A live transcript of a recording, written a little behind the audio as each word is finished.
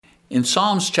In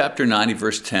Psalms chapter 90,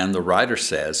 verse 10, the writer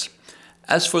says,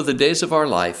 "As for the days of our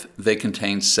life, they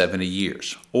contain 70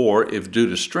 years, or, if due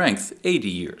to strength, 80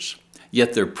 years.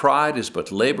 Yet their pride is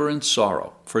but labor and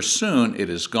sorrow, for soon it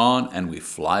is gone and we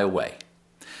fly away."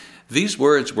 These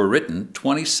words were written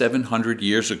 2,700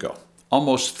 years ago.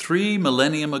 Almost 3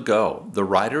 millennium ago, the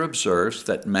writer observes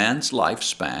that man's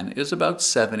lifespan is about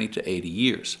 70 to 80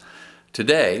 years.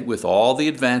 Today, with all the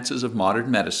advances of modern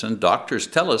medicine, doctors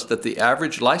tell us that the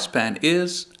average lifespan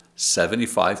is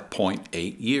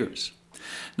 75.8 years.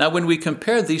 Now, when we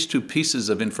compare these two pieces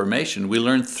of information, we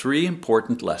learn 3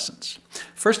 important lessons.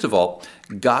 First of all,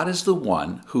 God is the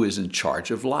one who is in charge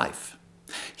of life.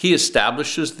 He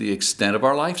establishes the extent of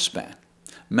our lifespan.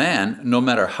 Man, no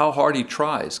matter how hard he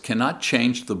tries, cannot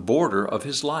change the border of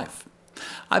his life.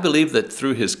 I believe that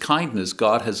through his kindness,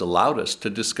 God has allowed us to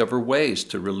discover ways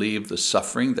to relieve the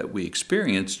suffering that we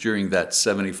experience during that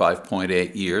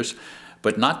 75.8 years,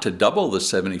 but not to double the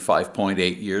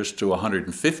 75.8 years to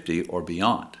 150 or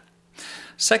beyond.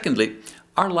 Secondly,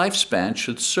 our lifespan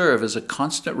should serve as a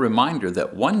constant reminder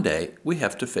that one day we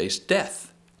have to face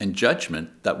death and judgment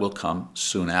that will come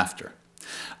soon after.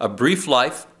 A brief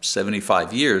life,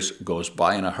 75 years, goes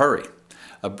by in a hurry.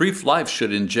 A brief life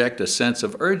should inject a sense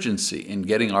of urgency in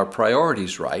getting our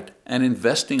priorities right and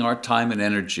investing our time and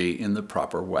energy in the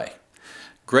proper way.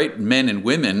 Great men and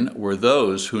women were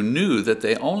those who knew that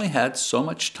they only had so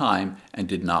much time and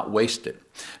did not waste it.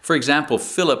 For example,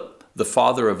 Philip, the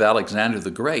father of Alexander the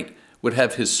Great, would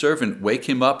have his servant wake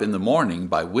him up in the morning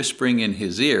by whispering in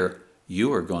his ear,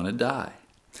 "You are going to die."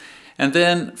 And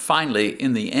then, finally,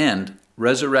 in the end,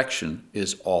 resurrection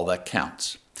is all that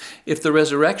counts. If the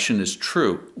resurrection is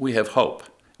true, we have hope.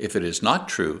 If it is not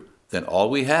true, then all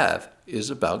we have is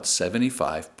about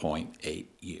 75.8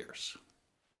 years.